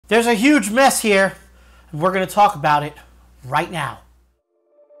There's a huge mess here, and we're going to talk about it right now.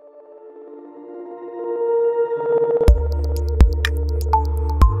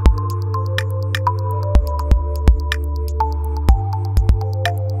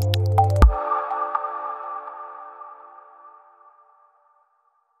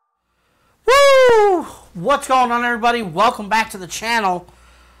 Woo! What's going on, everybody? Welcome back to the channel.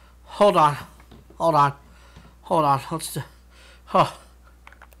 Hold on. Let's do... Oh.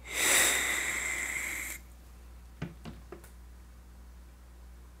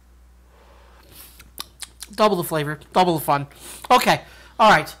 Double the flavor, double the fun. Okay,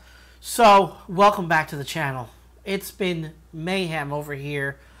 alright. So, welcome back to the channel. It's been mayhem over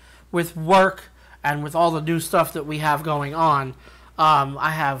here with work and with all the new stuff that we have going on.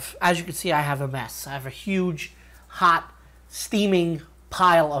 As you can see, I have a mess. I have a huge, hot, steaming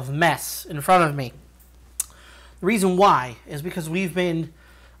pile of mess in front of me. The reason why is because we've been,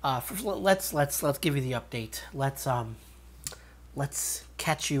 let's give you the update. Let's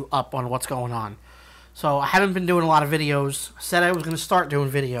catch you up on what's going on. So I haven't been doing a lot of videos. I said I was going to start doing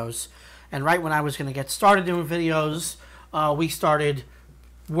videos, and right when I was going to get started doing videos, we started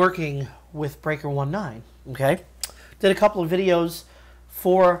working with Breaker 19. Okay, did a couple of videos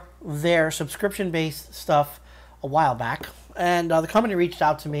for their subscription-based stuff a while back, and the company reached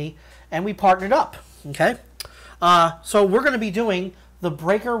out to me, and we partnered up. Okay, so we're going to be doing the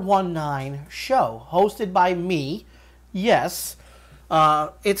Breaker 19 show, hosted by me. Yes.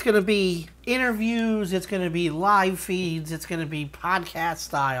 It's going to be interviews, it's going to be live feeds, it's going to be podcast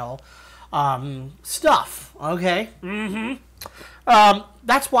style stuff, okay?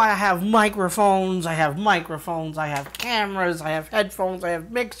 That's why I have microphones, I have cameras, I have headphones, I have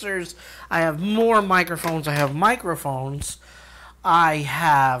mixers, I have more microphones, I have cameras,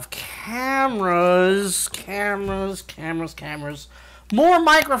 more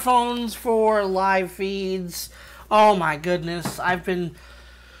microphones for live feeds. Oh my goodness, I've been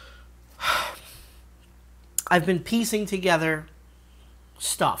piecing together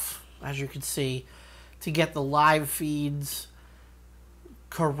stuff, as you can see, to get the live feeds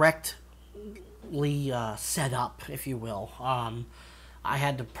correctly set up, if you will. I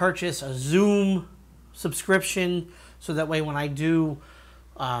had to purchase a Zoom subscription so that way when I do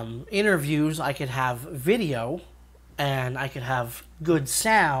interviews, I could have video and I could have good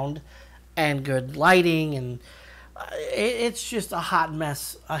sound and good lighting, and it's just a hot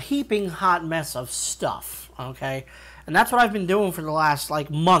mess, a heaping hot mess of stuff, okay? And that's what I've been doing for the last,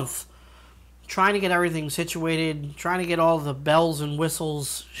 month. Trying to get everything situated, trying to get all the bells and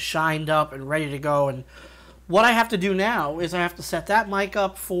whistles shined up and ready to go. And what I have to do now is I have to set that mic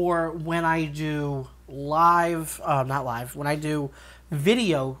up for when I do when I do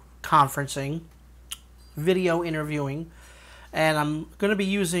video conferencing, video interviewing. And I'm going to be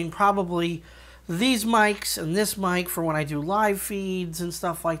using probably these mics and this mic for when I do live feeds and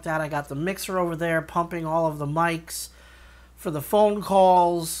stuff like that. I got the mixer over there pumping all of the mics for the phone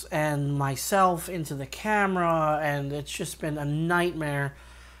calls and myself into the camera, and it's just been a nightmare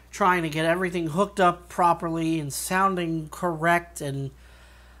trying to get everything hooked up properly and sounding correct. And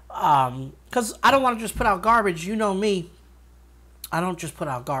because I don't want to just put out garbage. You know me, I don't just put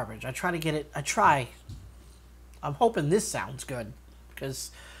out garbage. I try to get it. I'm hoping this sounds good,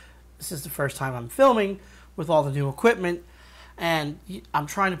 because this is the first time I'm filming with all the new equipment, and I'm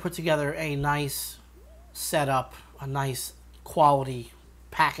trying to put together a nice setup, a nice quality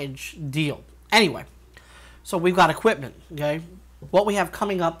package deal. Anyway, so we've got equipment, okay? What we have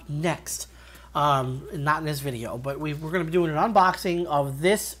coming up next, not in this video, but we're going to be doing an unboxing of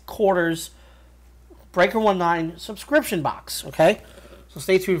this quarter's Breaker 19 subscription box, okay? So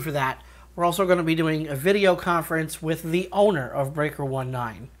stay tuned for that. We're also going to be doing a video conference with the owner of Breaker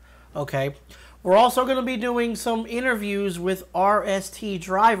 19. Okay, we're also going to be doing some interviews with RST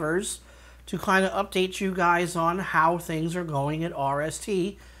drivers to kind of update you guys on how things are going at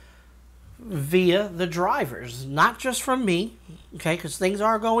RST via the drivers, not just from me, okay, because things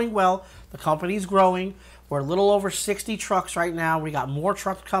are going well. The company's growing. We're a little over 60 trucks right now. We got more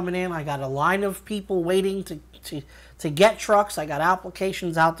trucks coming in. I got a line of people waiting to get trucks. I got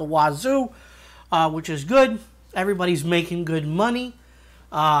applications out the wazoo, which is good. Everybody's making good money.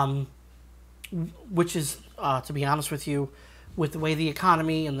 Which is, to be honest with you, with the way the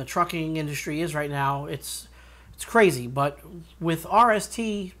economy and the trucking industry is right now, it's crazy. But with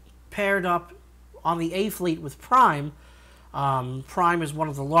RST paired up on the A fleet with Prime, Prime is one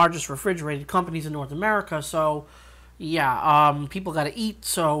of the largest refrigerated companies in North America, so yeah, people got to eat,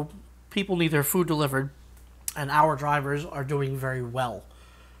 so people need their food delivered, and our drivers are doing very well,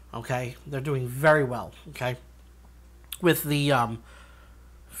 okay? They're doing very well, okay? With the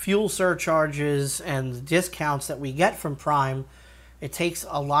fuel surcharges and the discounts that we get from Prime, it takes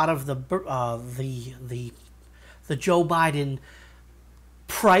a lot of the Joe Biden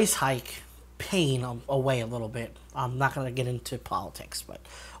price hike pain away a little bit. I'm not going to get into politics, but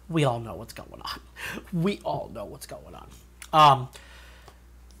we all know what's going on. We all know what's going on.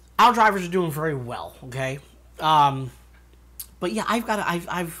 Our drivers are doing very well, okay? But yeah,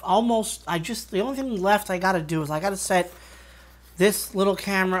 the only thing left I got to do is I got to set this little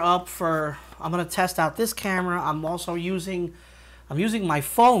camera up for, I'm going to test out this camera. I'm using my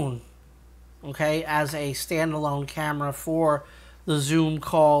phone, okay, as a standalone camera for the Zoom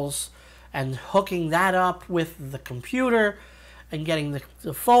calls, and hooking that up with the computer and getting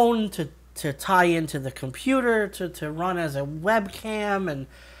the phone to tie into the computer to run as a webcam, and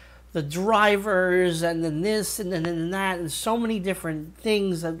the drivers, and then this and then that, and so many different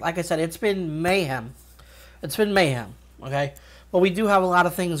things. That, like I said, it's been mayhem. It's been mayhem, okay? But we do have a lot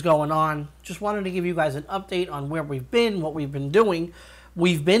of things going on. Just wanted to give you guys an update on where we've been, what we've been doing.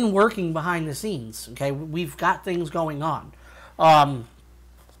 We've been working behind the scenes, okay? We've got things going on.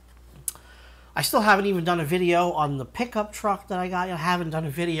 I still haven't even done a video on the pickup truck that I got. I haven't done a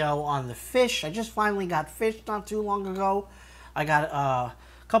video on the fish. I just finally got fish not too long ago. I got a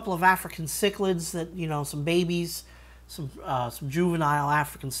couple of African cichlids that, you know, some babies, some juvenile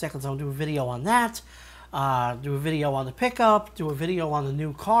African cichlids. I'll do a video on that. Do a video on the pickup. Do a video on the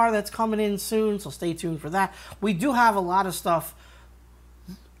new car that's coming in soon, so stay tuned for that. We do have a lot of stuff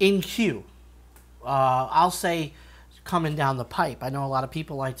in queue. I'll say coming down the pipe. I know a lot of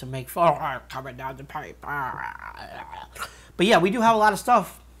people like to make fun, coming down the pipe. But yeah, we do have a lot of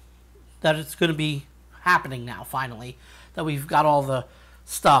stuff that it's going to be happening now, finally, that we've got all the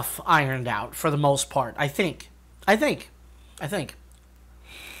stuff ironed out for the most part. I think. Other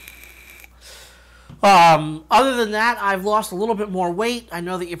than that, I've lost a little bit more weight. I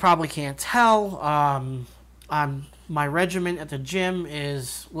know that you probably can't tell. My regimen at the gym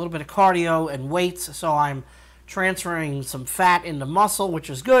is a little bit of cardio and weights, so I'm transferring some fat into muscle, which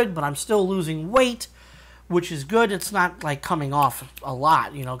is good, but I'm still losing weight, which is good. It's not like coming off a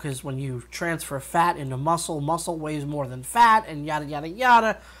lot, you know, because when you transfer fat into muscle, muscle weighs more than fat, and yada, yada,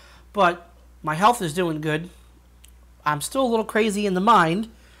 yada. But my health is doing good. I'm still a little crazy in the mind,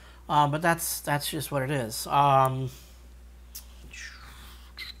 but that's just what it is. Oh,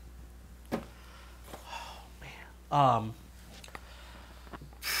 man.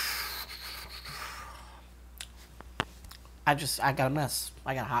 I got a mess.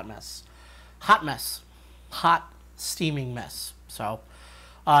 I got a hot mess. Hot mess. Hot, steaming mess. So,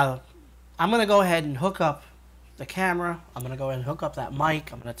 I'm going to go ahead and hook up the camera. I'm going to go ahead and hook up that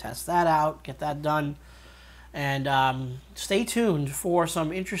mic. I'm going to test that out, get that done. And stay tuned for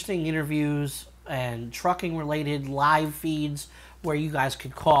some interesting interviews and trucking-related live feeds where you guys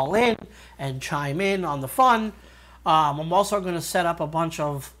could call in and chime in on the fun. I'm also going to set up a bunch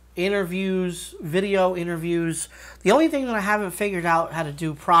of interviews, video interviews. The only thing that I haven't figured out how to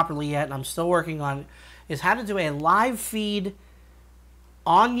do properly yet, and I'm still working on, is how to do a live feed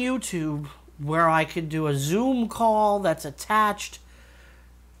on YouTube where I could do a Zoom call that's attached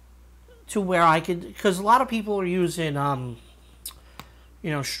to where I could, because a lot of people are using,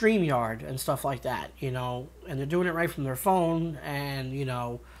 you know, StreamYard and stuff like that, you know, and they're doing it right from their phone, and, you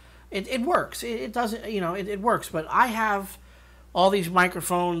know, it works. It doesn't, you know, it works, but I have all these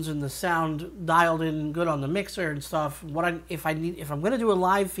microphones and the sound dialed in good on the mixer and stuff. If I'm going to do a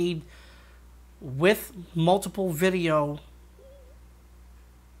live feed with multiple video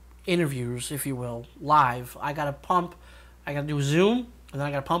interviews, if you will, live, I got to do Zoom, and then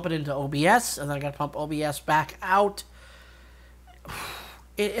I got to pump it into OBS, and then I got to pump OBS back out.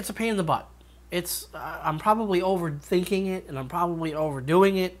 It's a pain in the butt. I'm probably overthinking it, and I'm probably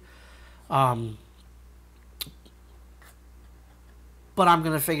overdoing it. But I'm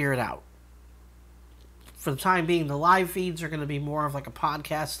going to figure it out. For the time being, the live feeds are going to be more of like a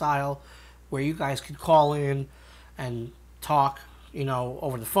podcast style where you guys could call in and talk, you know,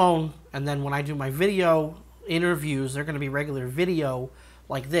 over the phone. And then when I do my video interviews, they're going to be regular video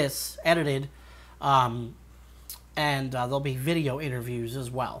like this, edited. And there'll be video interviews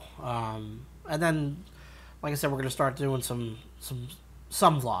as well. And then, like I said, we're going to start doing some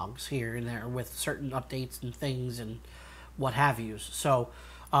vlogs here and there with certain updates and things and what have yous. So,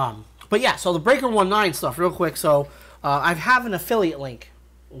 but yeah, so the Breaker 19 stuff, real quick. So, I have an affiliate link,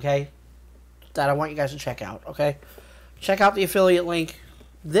 okay, that I want you guys to check out, okay? Check out the affiliate link.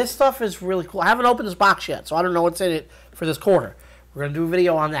 This stuff is really cool. I haven't opened this box yet, so I don't know what's in it for this quarter. We're going to do a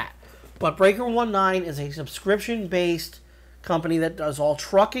video on that. But Breaker 19 is a subscription-based company that does all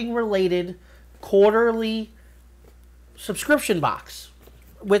trucking-related quarterly subscription box.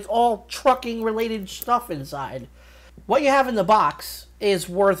 with all trucking related stuff inside. What you have in the box is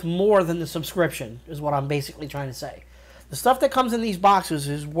worth more than the subscription, is what I'm basically trying to say. The stuff that comes in these boxes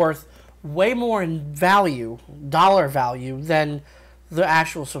is worth way more in value, dollar value, than the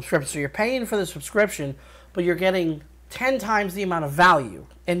actual subscription. So you're paying for the subscription, but you're getting 10 times the amount of value,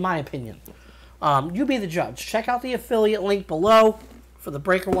 in my opinion. You be the judge. Check out the affiliate link below for the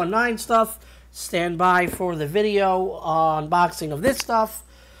Breaker 19 stuff. Stand by for the video unboxing of this stuff.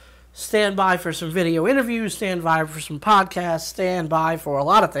 Stand by for some video interviews. Stand by for some podcasts. Stand by for a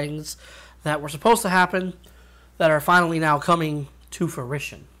lot of things that were supposed to happen that are finally now coming to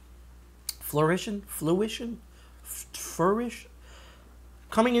fruition. Flourish?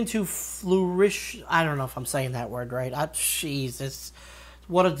 Coming into flourish. I don't know if I'm saying that word right. Jesus,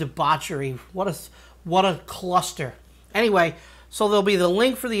 what a debauchery. What a cluster. Anyway, so there'll be the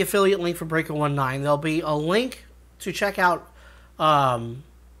link for the affiliate link for Breaker 19. There'll be a link to check out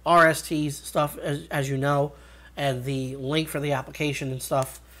RST's stuff, as you know, and the link for the application and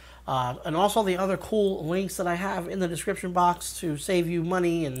stuff. And also the other cool links that I have in the description box to save you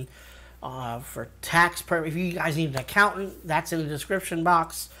money and for tax. If you guys need an accountant, that's in the description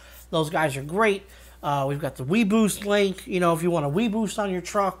box. Those guys are great. We've got the WeBoost link. You know, if you want a WeBoost on your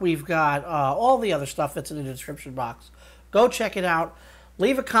truck, we've got all the other stuff that's in the description box. Go check it out.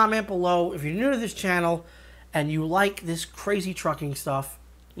 Leave a comment below. If you're new to this channel and you like this crazy trucking stuff,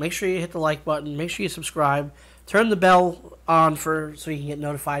 make sure you hit the like button. Make sure you subscribe. Turn the bell on so you can get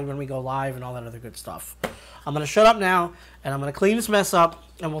notified when we go live and all that other good stuff. I'm going to shut up now, and I'm going to clean this mess up,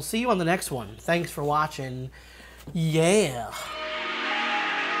 and we'll see you on the next one. Thanks for watching. Yeah.